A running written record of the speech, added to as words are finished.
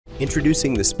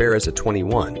Introducing the Speras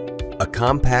 21, a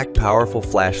compact, powerful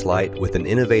flashlight with an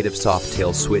innovative soft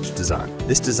tail switch design.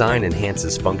 This design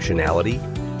enhances functionality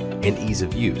and ease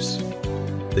of use.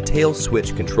 The tail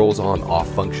switch controls on-off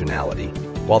functionality,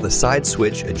 while the side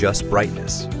switch adjusts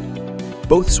brightness.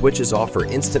 Both switches offer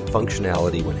instant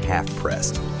functionality when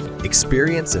half-pressed.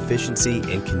 Experience efficiency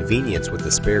and convenience with the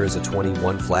Speras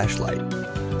 21 flashlight.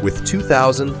 With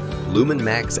 2000 lumen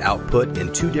max output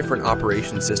in 2 different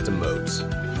operation system modes,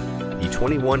 the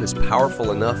 21 is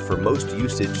powerful enough for most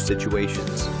usage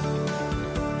situations.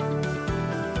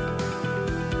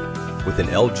 With an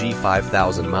LG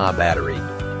 5000 mAh battery,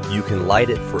 you can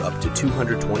light it for up to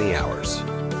 220 hours.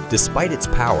 Despite its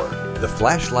power, the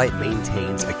flashlight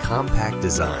maintains a compact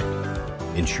design,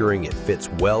 ensuring it fits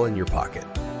well in your pocket.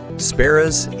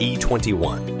 Speras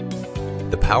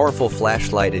E21, the powerful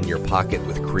flashlight in your pocket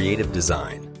with creative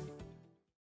design.